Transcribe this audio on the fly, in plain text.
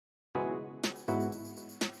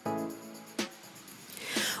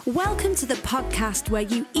Welcome to the podcast where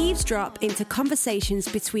you eavesdrop into conversations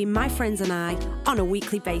between my friends and I on a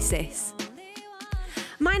weekly basis.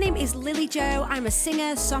 My name is Lily Jo. I'm a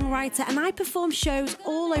singer, songwriter, and I perform shows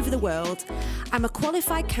all over the world. I'm a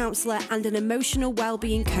qualified counsellor and an emotional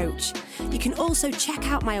wellbeing coach. You can also check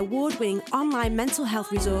out my award-winning online mental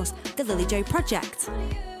health resource, The Lily Jo Project.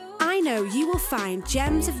 I know you will find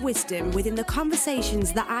gems of wisdom within the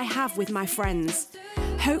conversations that I have with my friends.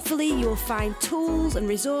 Hopefully you will find tools and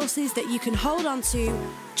resources that you can hold on to,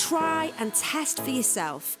 try and test for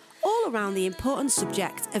yourself, all around the important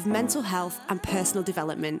subject of mental health and personal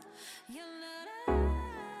development.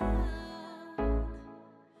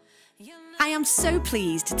 I am so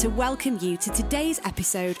pleased to welcome you to today's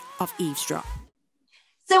episode of Eavesdrop.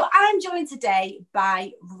 So I'm joined today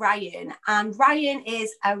by Ryan, and Ryan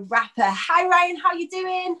is a rapper. Hi Ryan, how you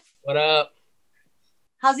doing? What up?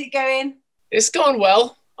 How's it going? It's going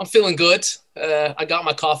well. I'm feeling good. I got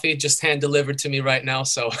my coffee just hand delivered to me right now,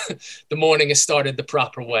 so the morning has started the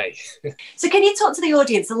proper way. So can you talk to the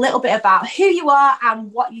audience a little bit about who you are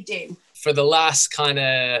and what you do? For the last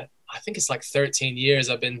I think it's like 13 years,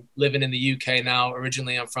 I've been living in the UK now.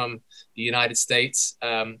 Originally, I'm from the United States.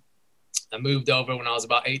 I moved over when I was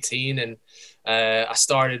about 18, and I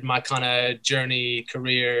started my kind of journey,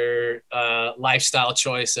 career, lifestyle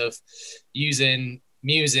choice of using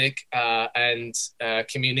music and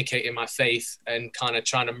communicating my faith and kind of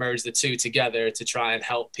trying to merge the two together to try and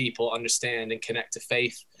help people understand and connect to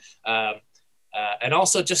faith. And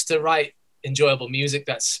also just to write enjoyable music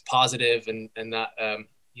that's positive and that,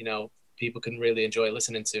 people can really enjoy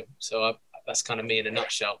listening to. So that's kind of me in a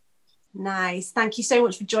nutshell. Nice. Thank you so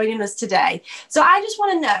much for joining us today. So I just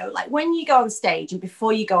want to know, like, when you go on stage and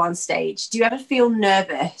before you go on stage, do you ever feel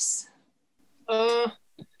nervous?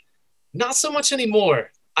 Not so much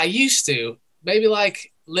anymore. I used to. Maybe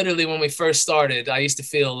like literally when we first started, I used to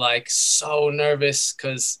feel like so nervous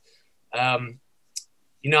because,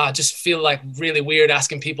 I just feel like really weird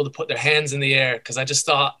asking people to put their hands in the air because I just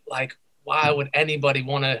thought, like, why would anybody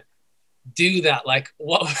want to do that? Like,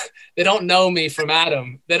 what? They don't know me from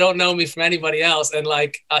Adam. They don't know me from anybody else. And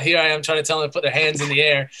like, here I am trying to tell them to put their hands in the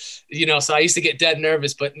air, so I used to get dead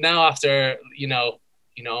nervous. But now after,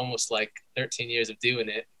 almost like 13 years of doing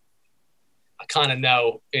it, I kind of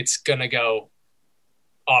know it's going to go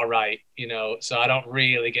all right, so I don't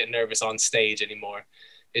really get nervous on stage anymore.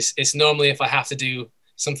 It's normally if I have to do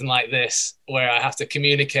something like this where I have to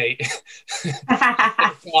communicate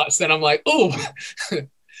thoughts, then I'm like, ooh,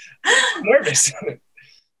 nervous.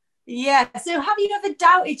 Yeah. So have you ever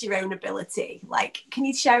doubted your own ability? Like, can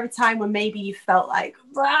you share a time when maybe you felt like,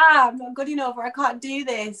 I'm not good enough, or I can't do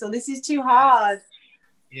this, or this is too hard?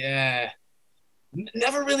 Yeah.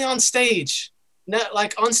 Never really on stage.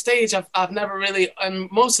 On stage, I've never really,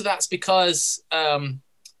 and most of that's because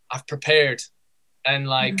I've prepared and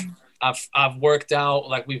I've worked out,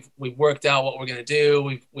 like we've worked out what we're gonna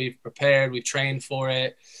do. We've prepared, we've trained for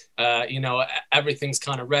it. Everything's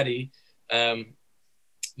kind of ready.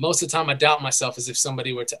 Most of the time, I doubt myself as if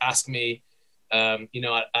somebody were to ask me, at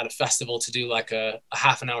a festival to do like a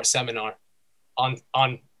half an hour seminar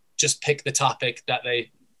on just pick the topic that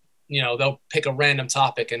they. They'll pick a random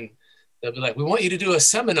topic and they'll be like, we want you to do a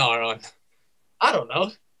seminar on, I don't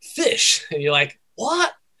know, fish. And you're like,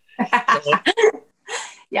 what?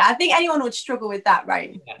 Yeah, I think anyone would struggle with that,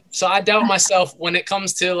 right? Yeah. So I doubt myself when it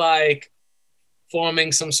comes to like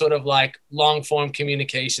forming some sort of like long form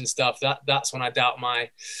communication stuff. That's when I doubt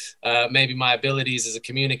maybe my abilities as a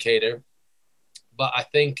communicator. But I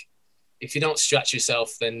think if you don't stretch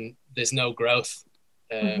yourself, then there's no growth.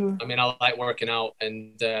 I mean, I like working out,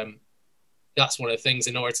 and that's one of the things.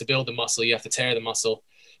 In order to build the muscle, you have to tear the muscle,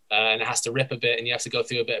 and it has to rip a bit, and you have to go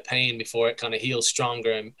through a bit of pain before it kind of heals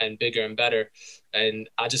stronger and bigger and better. And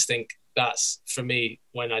I just think that's, for me,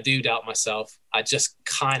 when I do doubt myself, I just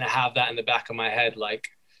kind of have that in the back of my head, like,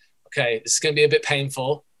 okay, this is going to be a bit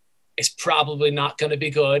painful. It's probably not going to be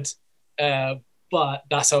good, but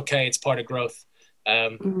that's okay. It's part of growth,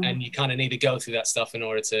 and you kind of need to go through that stuff in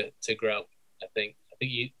order to grow, I think.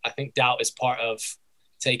 I think doubt is part of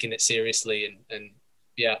taking it seriously and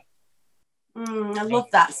yeah. I love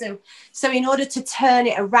that. So in order to turn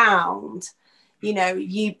it around,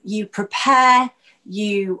 you prepare,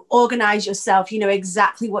 you organize yourself, you know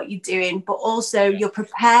exactly what you're doing, but also you're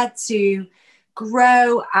prepared to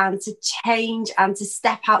grow and to change and to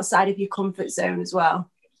step outside of your comfort zone as well.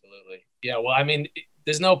 Absolutely. Yeah. Well, I mean,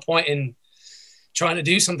 there's no point in trying to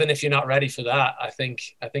do something if you're not ready for that. I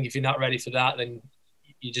think if you're not ready for that, then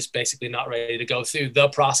you're just basically not ready to go through the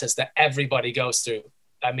process that everybody goes through.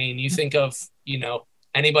 I mean, you think of,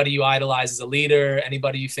 anybody you idolize as a leader,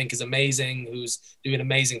 anybody you think is amazing, who's doing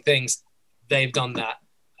amazing things, they've done that.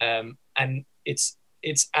 And it's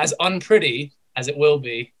as unpretty as it will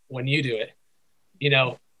be when you do it. You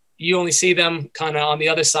know, you only see them kind of on the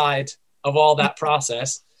other side of all that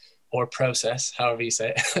process, or process, however you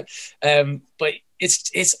say it. But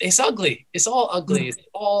it's ugly. It's all ugly. It's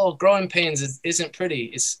all growing pains isn't pretty.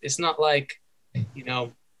 It's not like, you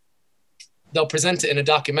know, they'll present it in a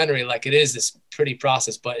documentary like it is this pretty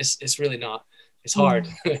process, but it's really not. It's hard.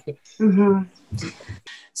 Mm-hmm.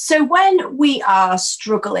 So when we are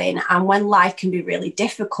struggling and when life can be really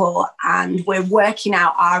difficult and we're working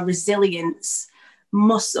out our resilience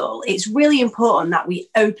muscle, it's really important that we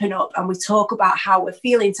open up and we talk about how we're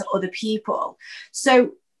feeling to other people.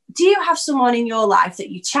 So do you have someone in your life that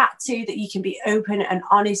you chat to, that you can be open and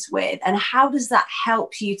honest with? And how does that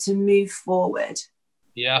help you to move forward?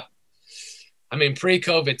 Yeah. I mean,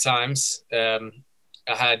 pre-COVID times,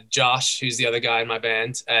 I had Josh, who's the other guy in my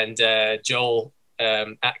band, and Joel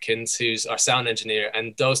Atkins, who's our sound engineer.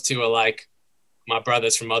 And those two are like my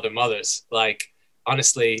brothers from other mothers. Like,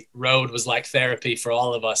 honestly, road was like therapy for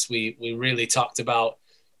all of us. We really talked about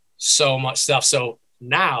so much stuff. So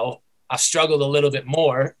now I've struggled a little bit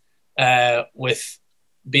more with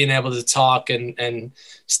being able to talk and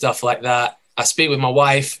stuff like that. I speak with my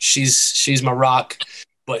wife. She's my rock,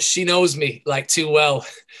 but she knows me like too well.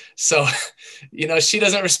 So, you know, she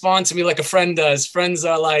doesn't respond to me like a friend does. Friends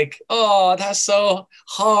are like, oh, that's so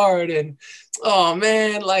hard. And, oh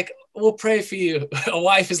man, like, we'll pray for you. A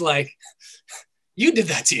wife is like, you did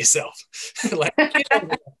that to yourself. Like,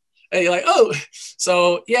 and you're like, oh.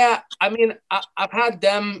 So yeah, I mean, I've had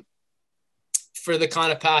them for the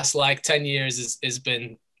kind of past like 10 years has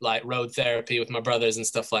been like road therapy with my brothers and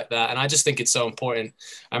stuff like that. And I just think it's so important.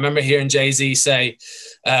 I remember hearing Jay-Z say,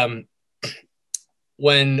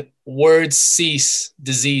 when words cease,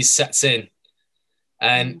 disease sets in.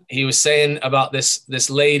 And he was saying about this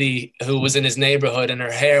lady who was in his neighborhood and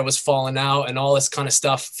her hair was falling out and all this kind of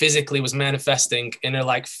stuff physically was manifesting in her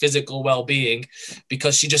like physical well-being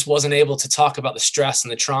because she just wasn't able to talk about the stress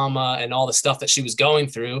and the trauma and all the stuff that she was going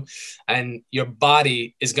through. And your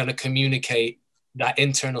body is going to communicate that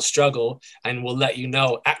internal struggle and will let you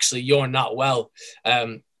know, actually, you're not well.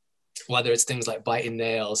 Whether it's things like biting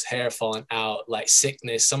nails, hair falling out, like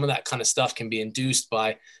sickness, some of that kind of stuff can be induced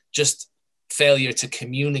by just failure to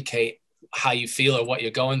communicate how you feel or what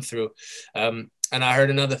you're going through. And I heard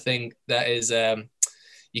another thing that is,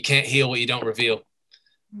 you can't heal what you don't reveal.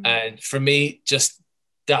 Mm-hmm. And for me, just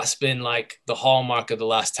that's been like the hallmark of the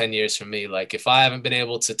last 10 years for me. Like, if I haven't been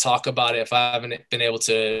able to talk about it, if I haven't been able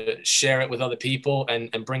to share it with other people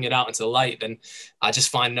and bring it out into the light, then I just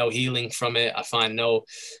find no healing from it. I find no,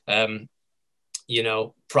 you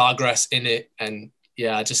know, progress in it. And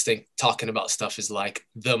yeah, I just think talking about stuff is like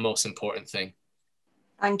the most important thing.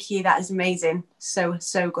 Thank you. That is amazing. So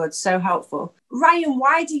good. So helpful. Ryan,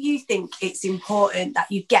 why do you think it's important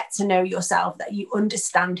that you get to know yourself, that you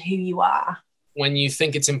understand who you are? When you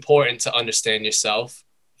think it's important to understand yourself,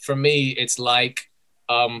 for me, it's like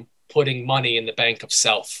putting money in the bank of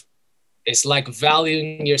self. It's like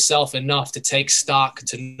valuing yourself enough to take stock,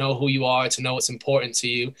 to know who you are, to know what's important to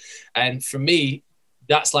you. And for me,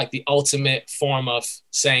 that's like the ultimate form of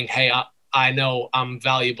saying, hey, I know I'm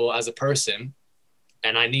valuable as a person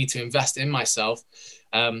and I need to invest in myself.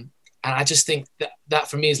 And I just think that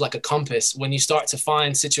for me is like a compass. When you start to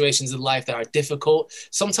find situations in life that are difficult,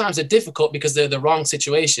 sometimes they're difficult because they're the wrong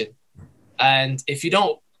situation. And if you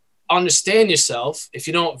don't understand yourself, if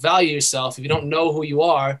you don't value yourself, if you don't know who you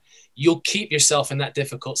are, you'll keep yourself in that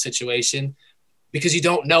difficult situation because you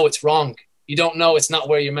don't know it's wrong. You don't know it's not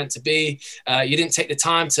where you're meant to be. You didn't take the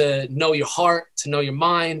time to know your heart, to know your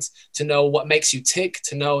mind, to know what makes you tick,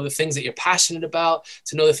 to know the things that you're passionate about,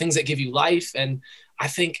 to know the things that give you life. And I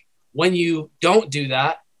think when you don't do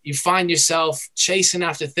that, you find yourself chasing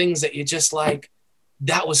after things that you're just like,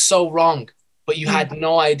 that was so wrong, but you had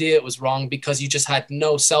no idea it was wrong because you just had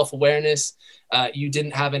no self-awareness. You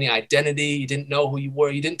didn't have any identity. You didn't know who you were.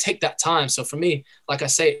 You didn't take that time. So for me, like I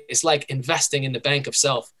say, it's like investing in the bank of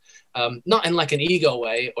self. Not in like an ego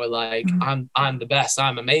way or like I'm the best,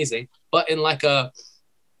 I'm amazing, but in like a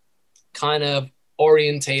kind of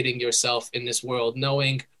orientating yourself in this world,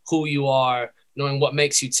 knowing who you are, knowing what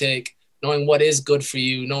makes you tick, knowing what is good for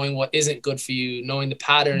you, knowing what isn't good for you, knowing the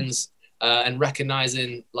patterns and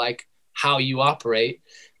recognizing like how you operate.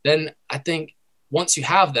 Then I think once you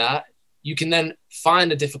have that, you can then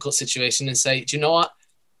find a difficult situation and say, do you know what?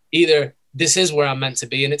 Either this is where I'm meant to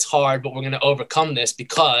be and it's hard, but we're going to overcome this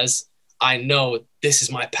because I know this is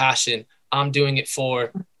my passion. I'm doing it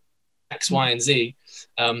for X, Y, and Z.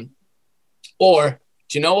 Or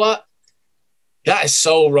do you know what? That is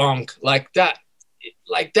so wrong. Like that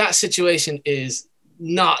situation is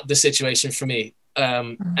not the situation for me.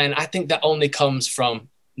 And I think that only comes from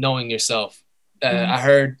knowing yourself. I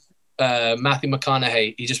heard Matthew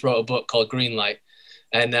McConaughey, he just wrote a book called Greenlight.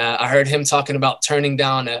 And I heard him talking about turning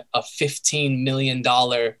down a $15 million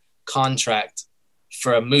contract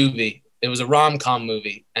for a movie. It was a rom-com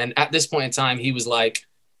movie. And at this point in time, he was like,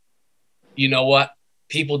 you know what?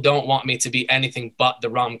 People don't want me to be anything but the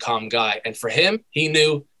rom-com guy. And for him, he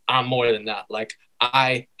knew I'm more than that. Like,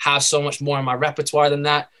 I have so much more in my repertoire than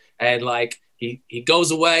that. And like, he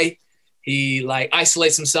goes away, he like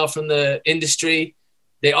isolates himself from the industry.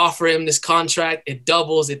 They offer him this contract. It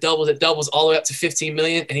doubles all the way up to 15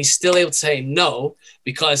 million. And he's still able to say no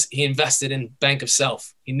because he invested in Bank of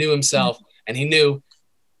Self. He knew himself and he knew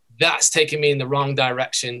that's taking me in the wrong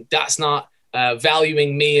direction. That's not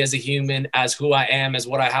valuing me as a human, as who I am, as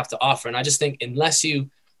what I have to offer. And I just think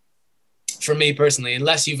for me personally,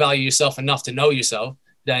 unless you value yourself enough to know yourself,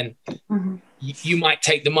 then you might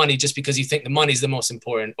take the money just because you think the money is the most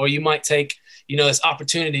important, or you might take, this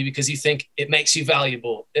opportunity because you think it makes you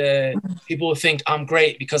valuable. People will think I'm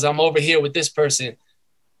great because I'm over here with this person.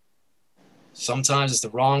 Sometimes it's the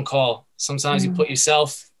wrong call. Sometimes you put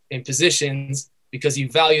yourself in positions because you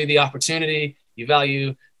value the opportunity, you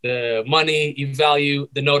value the money, you value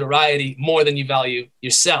the notoriety more than you value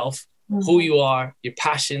yourself, who you are, your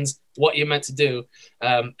passions, what you're meant to do.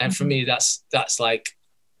 And for me, that's like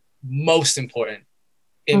most important.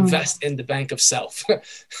 Invest in the Bank of Self.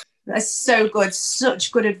 That's so good.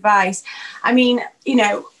 Such good advice. I mean,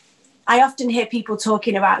 I often hear people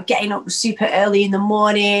talking about getting up super early in the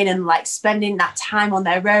morning and like spending that time on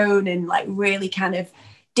their own and like really kind of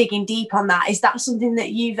digging deep on that. Is that something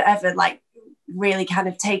that you've ever like really kind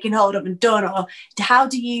of taken hold of and done? Or how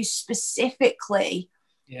do you specifically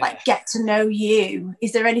like get to know you?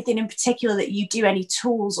 Is there anything in particular that you do, any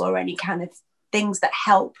tools or any kind of things that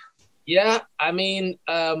help? Yeah, I mean,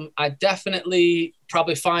 I definitely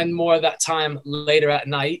probably find more of that time later at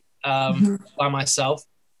night by myself.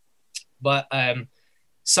 But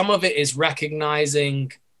some of it is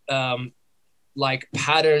recognizing like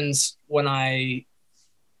patterns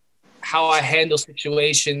how I handle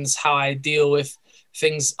situations, how I deal with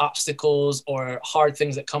things, obstacles or hard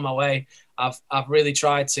things that come my way. I've really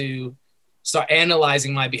tried to start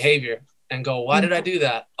analyzing my behavior and go, why did I do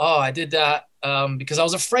that? Oh, I did that because I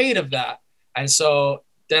was afraid of that. And so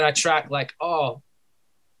then I track like, oh,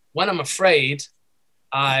 when I'm afraid,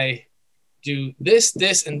 I do this,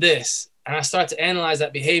 this, and this. And I start to analyze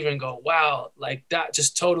that behavior and go, wow, like that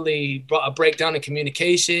just totally brought a breakdown in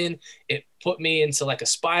communication. It put me into like a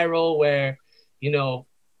spiral where, I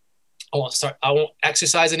won't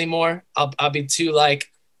exercise anymore. I'll be too like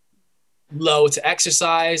low to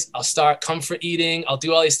exercise. I'll start comfort eating. I'll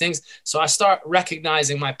do all these things. So I start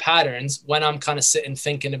recognizing my patterns when I'm kind of sitting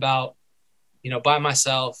thinking about, by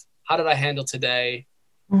myself, how did I handle today?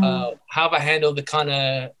 How have I handled the kind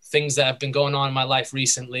of things that have been going on in my life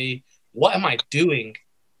recently? What am I doing?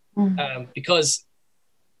 Because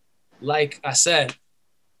like I said,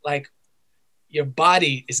 like your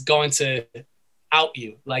body is going to out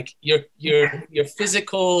you. Like your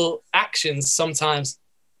physical actions, sometimes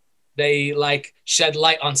they like shed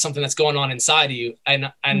light on something that's going on inside of you.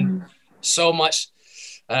 And so much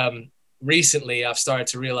recently I've started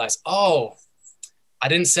to realize, oh, I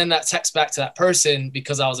didn't send that text back to that person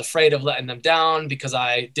because I was afraid of letting them down, because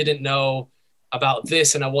I didn't know about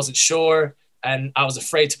this and I wasn't sure. And I was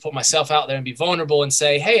afraid to put myself out there and be vulnerable and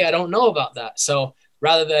say, hey, I don't know about that. So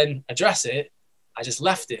rather than address it, I just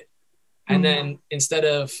left it. And then instead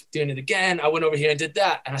of doing it again, I went over here and did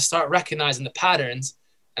that. And I start recognizing the patterns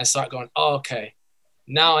and start going, oh, okay,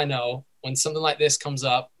 now I know when something like this comes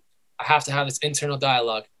up, I have to have this internal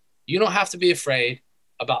dialogue. You don't have to be afraid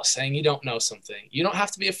about saying you don't know something. You don't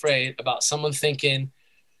have to be afraid about someone thinking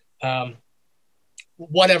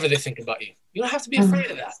whatever they think about you. You don't have to be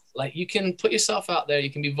afraid of that. Like you can put yourself out there,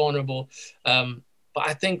 you can be vulnerable. But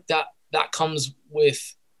I think that comes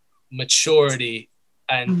with maturity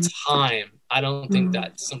and time. I don't think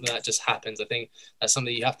that's something that just happens. I think that's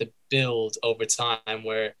something you have to build over time,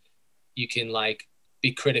 where you can like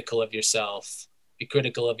be critical of yourself, be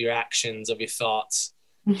critical of your actions, of your thoughts.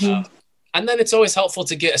 And then it's always helpful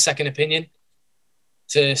to get a second opinion,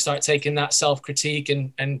 to start taking that self-critique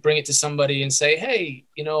and bring it to somebody and say, hey,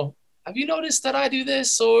 have you noticed that I do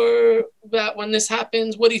this, or that when this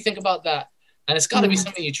happens, what do you think about that? And it's got to be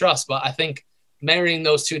something you trust. But I think marrying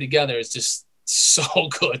those two together is just so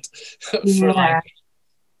good for like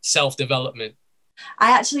self-development.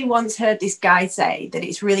 I actually once heard this guy say that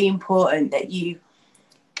it's really important that you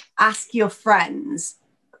ask your friends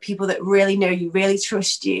people that really know you, really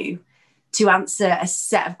trust you, to answer a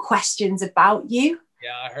set of questions about you.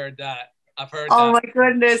 Yeah, I heard that. I've heard that. Oh my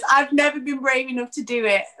goodness, I've never been brave enough to do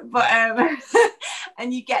it, but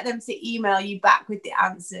and you get them to email you back with the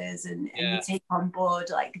answers, and you take on board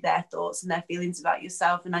like their thoughts and their feelings about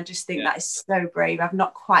yourself, and I just think that is so brave. I've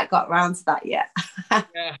not quite got around to that yet.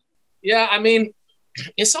 Yeah, I mean,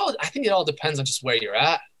 I think it all depends on just where you're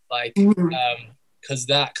at, like because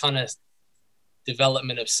that kind of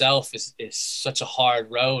development of self is such a hard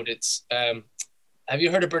road. It's have you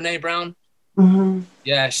heard of Brene Brown?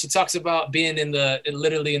 Yeah, she talks about being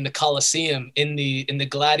literally in the Colosseum, in the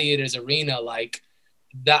gladiators arena. Like,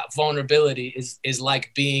 that vulnerability is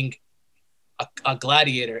like being a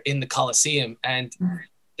gladiator in the Colosseum, and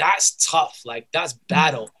that's tough. Like, that's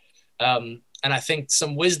battle. And I think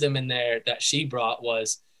some wisdom in there that she brought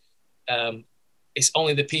was it's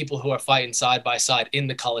only the people who are fighting side by side in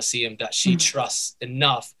the Colosseum that she trusts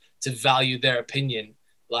enough to value their opinion.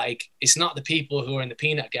 Like, it's not the people who are in the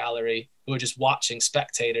peanut gallery who are just watching,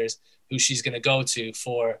 spectators, who she's going to go to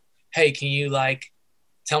for, hey, can you like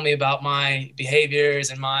tell me about my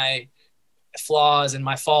behaviors and my flaws and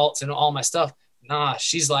my faults and all my stuff? Nah,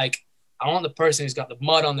 she's like, I want the person who's got the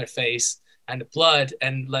mud on their face and the blood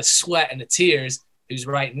and the sweat and the tears, who's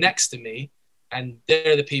right next to me. And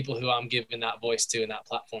they're the people who I'm giving that voice to and that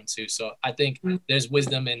platform to. So I think there's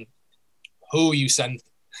wisdom in who you send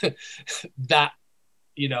that,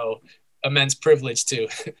 immense privilege to.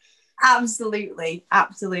 Absolutely.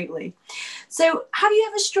 So have you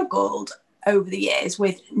ever struggled over the years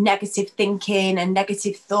with negative thinking and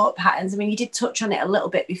negative thought patterns? I mean, you did touch on it a little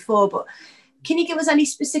bit before, but can you give us any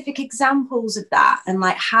specific examples of that, and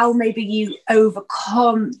like how maybe you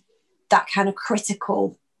overcome that kind of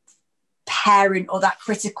critical parent or that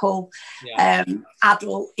critical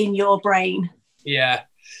adult in your brain?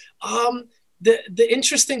 The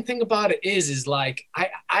interesting thing about it is like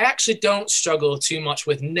I actually don't struggle too much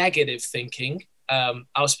with negative thinking. I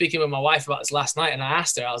was speaking with my wife about this last night, and I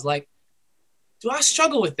asked her, I was like, do I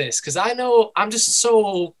struggle with this? Because I know I'm just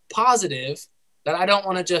so positive that I don't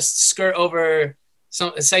want to just skirt over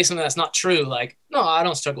and say something that's not true. Like, no, I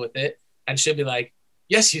don't struggle with it. And she'll be like,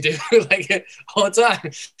 yes, you do, like all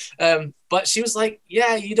the time. But she was like,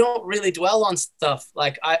 yeah, you don't really dwell on stuff.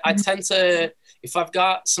 Like I tend to, if I've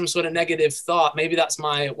got some sort of negative thought, maybe that's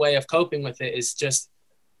my way of coping with it, is just,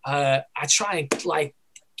 I try and like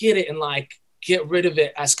get it and like get rid of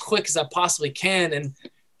it as quick as I possibly can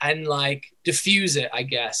and like diffuse it, I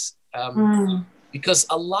guess. Because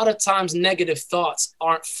a lot of times negative thoughts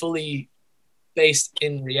aren't fully based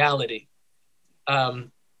in reality.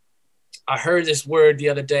 I heard this word the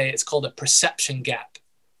other day. It's called a perception gap.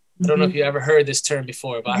 I don't know if you ever heard this term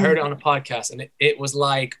before, but I heard it on a podcast, and it was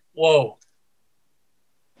like, whoa,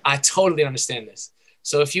 I totally understand this.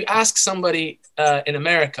 So if you ask somebody in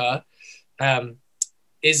America,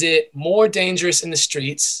 is it more dangerous in the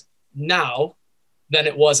streets now than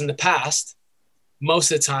it was in the past?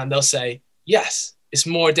 Most of the time they'll say, yes, it's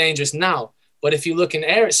more dangerous now. But if you look in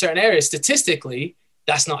certain areas, statistically,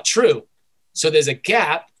 that's not true. So there's a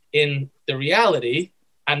gap in the reality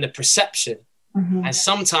and the perception. And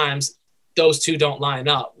sometimes those two don't line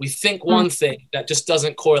up. We think one thing that just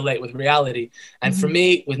doesn't correlate with reality. And for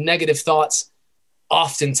me, with negative thoughts,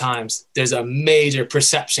 oftentimes there's a major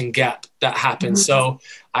perception gap that happens. So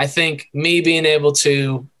I think me being able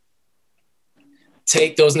to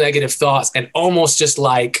take those negative thoughts and almost just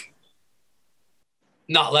like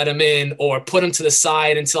not let them in or put them to the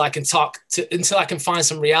side until I can until I can find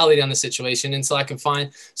some reality on the situation, until I can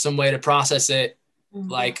find some way to process it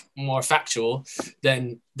like more factual,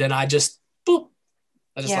 then I just boop.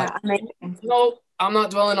 I just no, I'm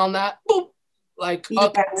not dwelling on that. Boop. Like,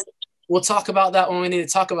 okay, we'll talk about that when we need to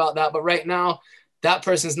talk about that. But right now, that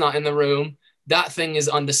person's not in the room. That thing is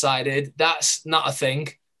undecided. That's not a thing.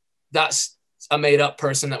 That's a made up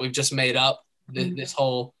person that we've just made up. This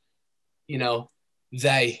whole,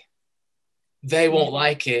 they won't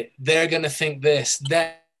like it. They're going to think this,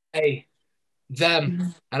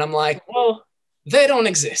 them. And I'm like, well, they don't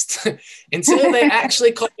exist until they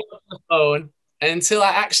actually call me on the phone, and until I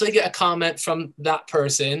actually get a comment from that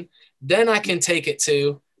person. Then I can take it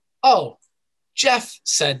to, oh, Jeff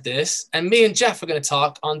said this, and me and Jeff are going to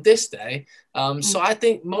talk on this day. So I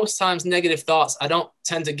think most times negative thoughts, I don't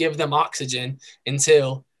tend to give them oxygen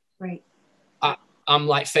until I'm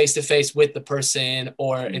like face to face with the person,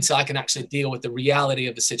 or until I can actually deal with the reality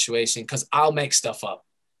of the situation, because I'll make stuff up.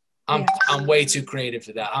 I'm way too creative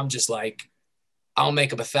for that. I'm just like, I'll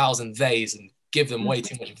make up 1,000 theys and give them way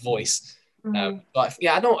too much voice. But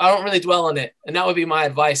yeah, I don't really dwell on it. And that would be my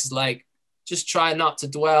advice, is like, just try not to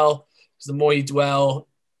dwell, because the more you dwell,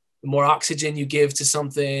 the more oxygen you give to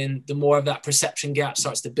something, the more of that perception gap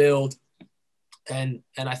starts to build. And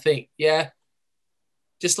I think,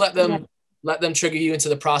 just let them trigger you into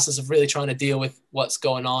the process of really trying to deal with what's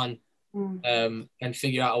going on, and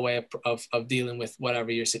figure out a way of dealing with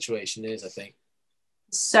whatever your situation is, I think.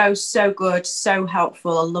 So good, so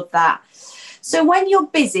helpful. I love that. So when you're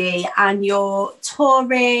busy and you're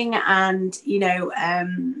touring and,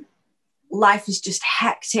 life is just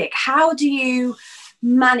hectic, how do you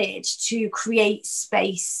manage to create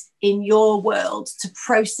space in your world to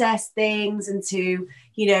process things and to,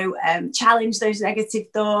 challenge those negative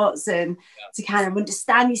thoughts and to kind of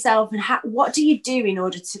understand yourself? And what do you do in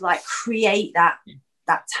order to like create that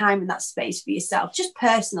time and that space for yourself, just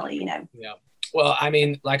personally, Yeah. Well, I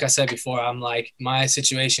mean, like I said before, I'm like, my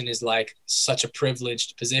situation is like such a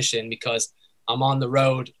privileged position because I'm on the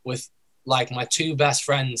road with like my two best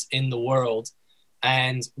friends in the world.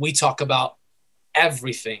 And we talk about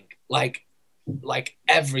everything, like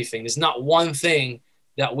everything. There's not one thing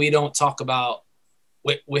that we don't talk about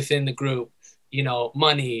within the group,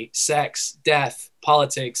 money, sex, death,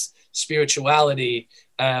 politics, spirituality,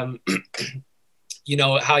 how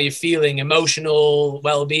you're feeling, emotional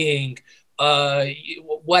well-being,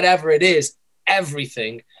 whatever it is,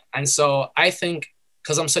 everything. And so I think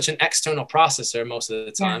because I'm such an external processor most of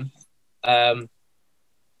the time,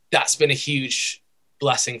 that's been a huge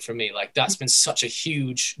blessing for me. Like that's been such a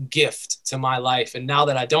huge gift to my life. And now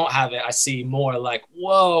that I don't have it, I see more like,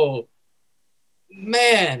 whoa,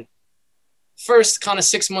 man, first kind of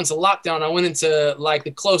 6 months of lockdown, I went into like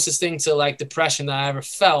the closest thing to like depression that I ever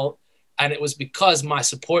felt. And it was because my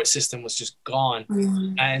support system was just gone.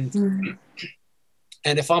 And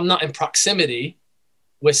if I'm not in proximity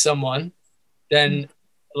with someone, then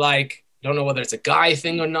like, I don't know whether it's a guy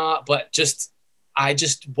thing or not, but I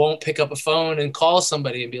just won't pick up a phone and call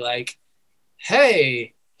somebody and be like,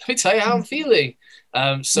 hey, let me tell you how I'm feeling.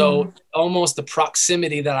 So almost the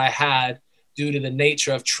proximity that I had due to the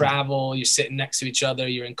nature of travel, you're sitting next to each other,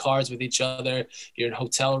 you're in cars with each other, you're in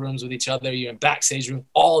hotel rooms with each other, you're in backstage room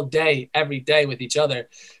all day, every day with each other.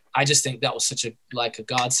 I just think that was such a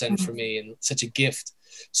godsend for me and such a gift.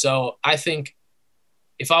 So I think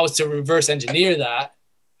if I was to reverse engineer that,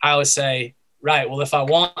 I would say, right, well, if I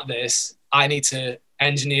want this, I need to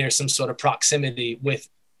engineer some sort of proximity with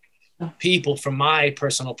people from my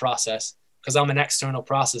personal process because I'm an external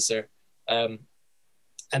processor.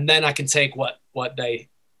 And then I can take what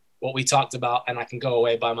we talked about and I can go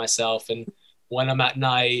away by myself. And when I'm at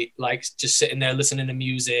night, like just sitting there listening to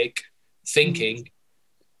music, thinking,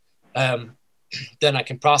 then I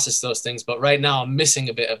can process those things. But right now I'm missing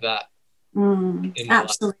a bit of that.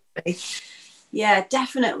 Absolutely. Life. Yeah,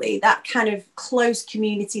 definitely. That kind of close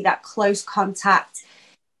community, that close contact.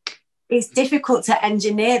 It's difficult to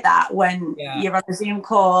engineer that when you're on a Zoom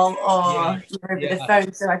call or you're over the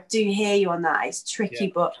phone. So I do hear you on that. It's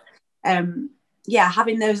tricky, but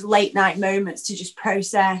having those late night moments to just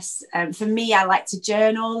process. For me, I like to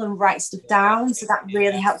journal and write stuff down. So that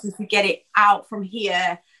really helps me to get it out from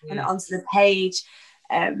here and onto the page.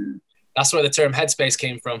 That's where the term headspace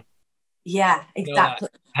came from. Yeah, exactly.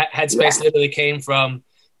 Headspace literally came from,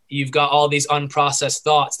 you've got all these unprocessed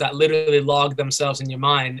thoughts that literally log themselves in your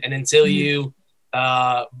mind. And until you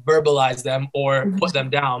verbalize them or put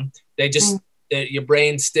them down, they just, your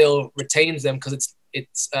brain still retains them because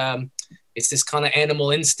it's this kind of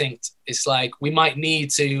animal instinct. It's like, we might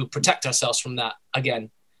need to protect ourselves from that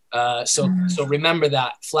again. So remember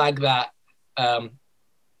that, flag that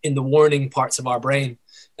in the warning parts of our brain.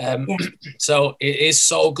 So it is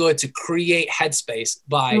so good to create headspace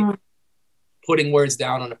by putting words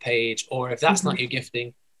down on a page, or if that's not your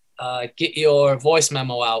gifting, get your voice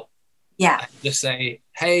memo out. Yeah. Just say,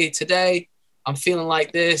 hey, today I'm feeling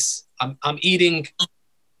like this. I'm eating.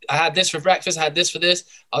 I had this for breakfast. I had this for this.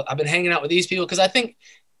 I've been hanging out with these people. Because I think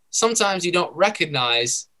sometimes you don't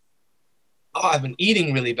recognize, I've been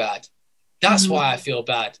eating really bad. That's why I feel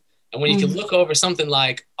bad. And when you can look over something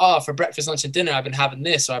like, for breakfast, lunch, and dinner, I've been having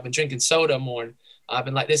this, or I've been drinking soda more, and I've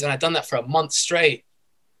been like this, and I've done that for a month straight.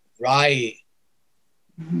 Right.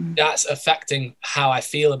 That's affecting how I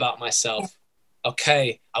feel about myself.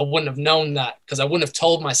 Okay. I wouldn't have known that because I wouldn't have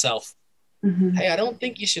told myself, hey, I don't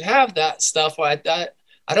think you should have that stuff. Or I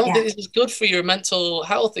don't think this is good for your mental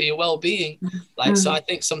health or your well-being. So I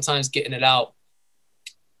think sometimes getting it out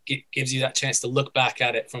gives you that chance to look back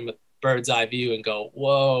at it from a bird's eye view and go,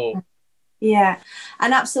 whoa. Yeah.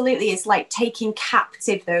 And absolutely, it's like taking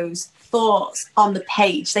captive those thoughts on the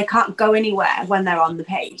page. They can't go anywhere when they're on the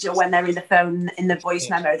page or when they're in the phone, in the voice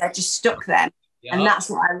memo. They're just stuck there. And that's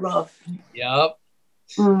what I love.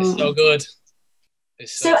 It's so good.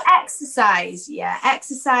 So exercise,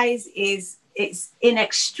 exercise it's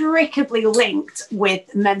inextricably linked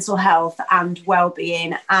with mental health and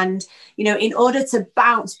well-being. And, you know, in order to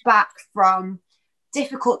bounce back from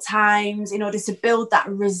difficult times, in order to build that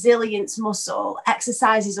resilience muscle,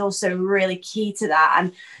 exercise is also really key to that.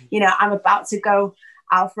 And, you know, I'm about to go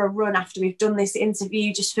out for a run after we've done this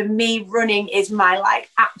interview. Just for me, running is my like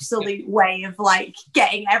absolute way of like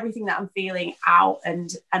getting everything that I'm feeling out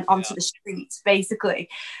and onto the streets, basically.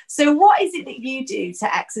 So what is it that you do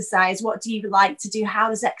to exercise? What do you like to do? How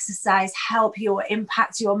does exercise help you or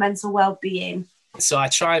impact your mental well-being? So I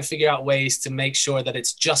try and figure out ways to make sure that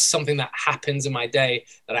it's just something that happens in my day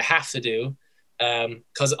that I have to do,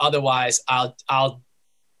 because otherwise I'll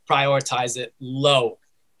prioritize it low,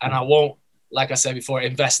 and I won't, like I said before,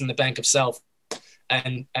 invest in the bank of self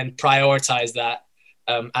and prioritize that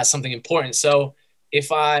as something important. So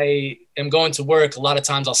if I am going to work, a lot of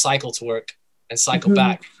times I'll cycle to work and cycle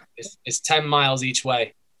back. It's 10 miles each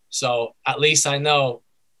way. So at least I know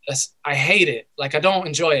I hate it. Like, I don't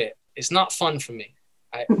enjoy it. It's not fun for me.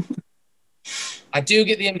 I do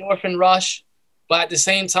get the endorphin rush, but at the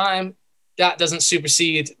same time, that doesn't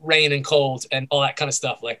supersede rain and cold and all that kind of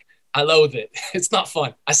stuff. Like, I loathe it. It's not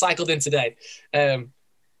fun. I cycled in today,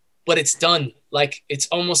 but it's done. Like, it's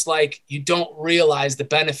almost like you don't realize the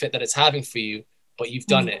benefit that it's having for you, but you've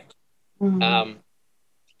done it. And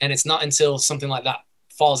it's not until something like that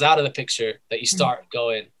falls out of the picture that you start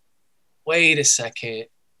going, wait a second,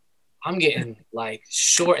 I'm getting like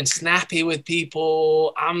short and snappy with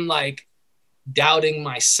people. I'm like doubting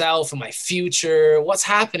myself and my future. What's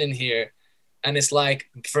happening here? And it's like,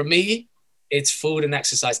 for me, it's food and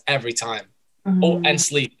exercise every time. Oh, and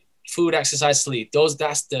sleep. Food, exercise, sleep.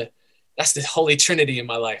 That's the holy trinity in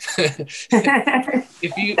my life.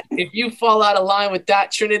 If you fall out of line with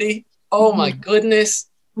that trinity, oh my goodness,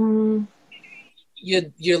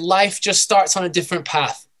 your life just starts on a different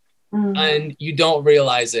path. And you don't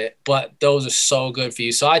realize it, but those are so good for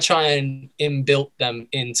you. So I try and inbuilt them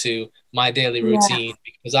into my daily routine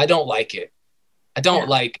because I don't like it. I don't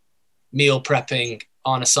like meal prepping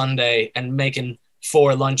on a Sunday and making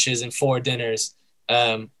 4 lunches and 4 dinners.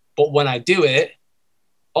 But when I do it,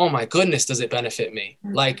 oh my goodness, does it benefit me?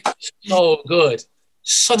 Like, so good.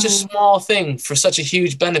 Such a small thing for such a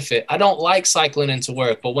huge benefit. I don't like cycling into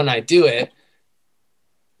work, but when I do it,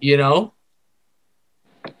 you know,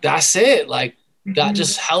 that's it. Like, that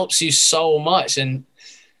just helps you so much. And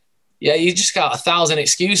yeah, you just got 1,000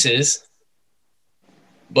 excuses,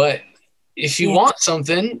 but if you want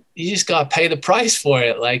something, you just got to pay the price for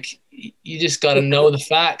it. Like, you just got to know the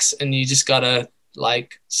facts, and you just got to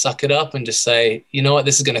like suck it up and just say, you know what,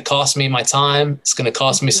 this is going to cost me my time. It's going to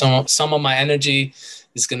cost me some of my energy.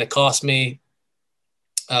 It's going to cost me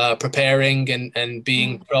preparing and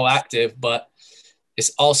being proactive, but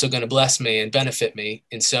it's also going to bless me and benefit me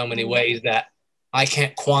in so many ways that I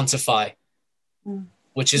can't quantify,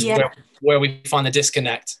 which is where we find the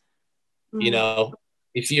disconnect. You know,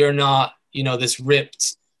 if you're not, you know, this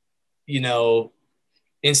ripped, you know,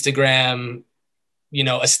 Instagram, you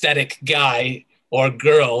know, aesthetic guy or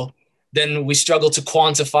girl, then we struggle to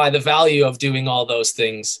quantify the value of doing all those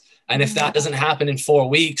things. And if that doesn't happen in 4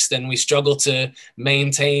 weeks, then we struggle to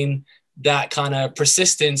maintain that kind of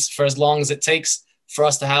persistence for as long as it takes for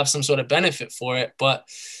us to have some sort of benefit for it. But,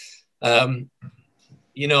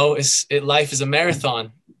 you know, life is a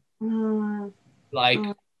marathon. Like,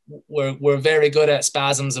 we're very good at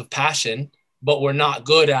spasms of passion, but we're not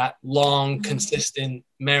good at long, consistent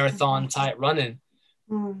marathon type running.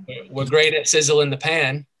 We're great at sizzle in the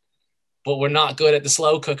pan, but we're not good at the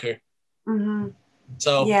slow cooker.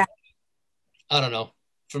 So I don't know.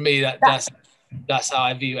 For me, that's how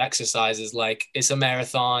I view exercise. Is like, it's a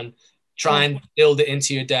marathon. Try and build it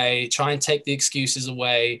into your day. Try and take the excuses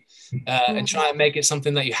away, and try and make it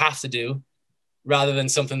something that you have to do rather than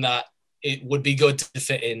something that it would be good to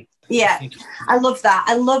fit in. Yeah, I love that.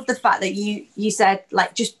 I love the fact that you said,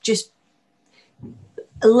 like, just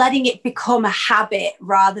letting it become a habit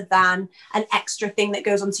rather than an extra thing that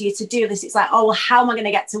goes onto your to-do list. It's like, oh, well, how am I going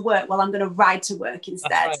to get to work? Well, I'm going to ride to work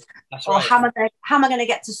instead. That's right. Or how am I going to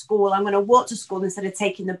get to school? I'm going to walk to school instead of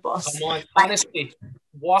taking the bus. Come on. Like, honestly,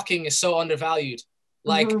 walking is so undervalued.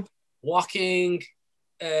 Like, walking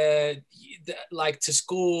like to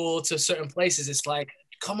school, to certain places, it's like,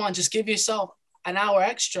 come on, just give yourself an hour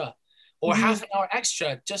extra or half an hour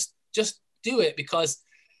extra. Just do it, because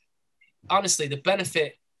honestly, the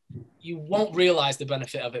benefit, you won't realize the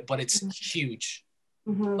benefit of it, but it's huge.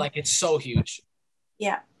 Like, it's so huge.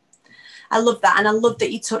 Yeah, I love that. And I love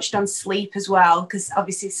that you touched on sleep as well, because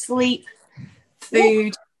obviously sleep,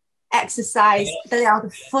 food, exercise, they are the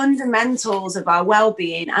fundamentals of our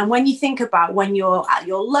well-being. And when you think about when you're at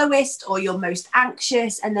your lowest or your most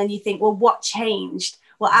anxious, and then you think, well, what changed?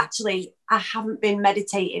 Well, actually, I haven't been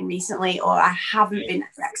meditating recently, or I haven't been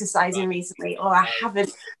exercising recently, or I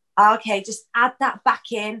haven't. Okay, just add that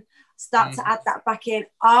back in. Start to add that back in.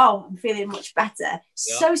 Oh, I'm feeling much better.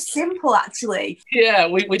 So simple, actually. Yeah,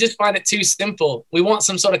 we just find it too simple. We want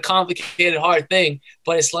some sort of complicated, hard thing,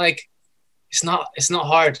 but it's like, it's not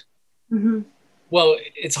hard. Mm-hmm. Well,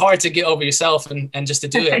 it's hard to get over yourself and just to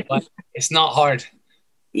do it, but it's not hard.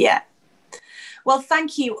 Yeah. Well,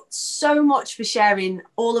 thank you so much for sharing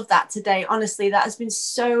all of that today. Honestly, that has been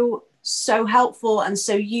so helpful and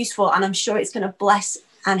so useful. And I'm sure it's going to bless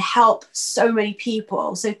and help so many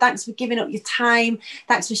people. So thanks for giving up your time.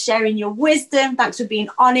 Thanks for sharing your wisdom. Thanks for being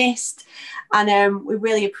honest. And we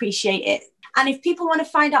really appreciate it. And if people want to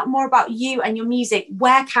find out more about you and your music,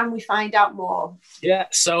 where can we find out more? Yeah,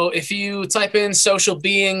 so if you type in Social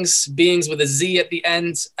Beings, beings with a Z at the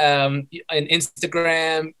end, in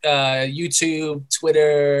Instagram, YouTube,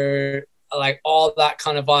 Twitter, like all that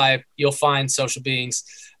kind of vibe, you'll find Social Beings.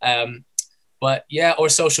 But yeah, or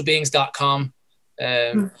socialbeings.com.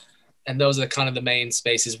 And those are kind of the main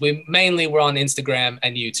spaces. We're on Instagram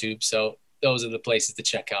and YouTube. So those are the places to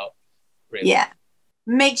check out. Really. Yeah.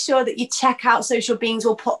 Make sure that you check out Social Beings.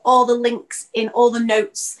 We'll put all the links in all the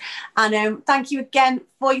notes. And thank you again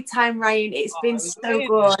for your time, Ryan. It's been so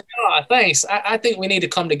good. Thanks. I think we need to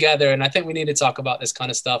come together, and I think we need to talk about this kind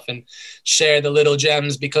of stuff and share the little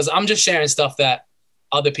gems, because I'm just sharing stuff that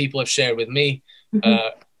other people have shared with me,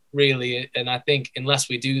 really. And I think unless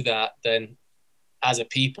we do that, then as a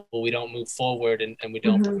people, we don't move forward and we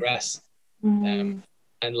don't progress. And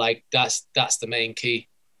like that's the main key,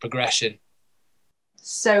 progression.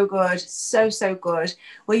 So good. So good.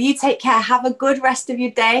 Well, you take care. Have a good rest of your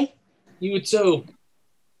day. You too.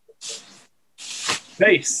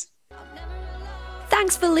 Peace.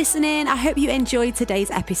 Thanks for listening. I hope you enjoyed today's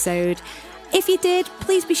episode. If you did,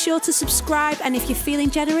 please be sure to subscribe. And if you're feeling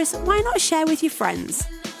generous, why not share with your friends?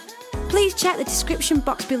 Please check the description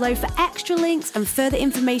box below for extra links and further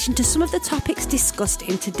information to some of the topics discussed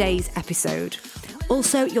in today's episode.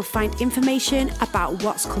 Also, you'll find information about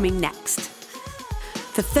what's coming next.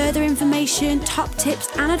 For further information, top tips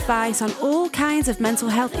and advice on all kinds of mental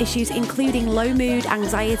health issues, including low mood,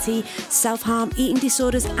 anxiety, self-harm, eating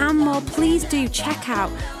disorders and more, please do check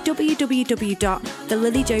out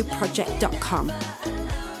www.thelilyjoproject.com.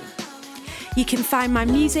 You can find my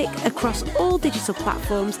music across all digital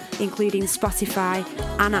platforms, including Spotify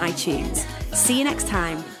and iTunes. See you next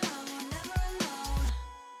time.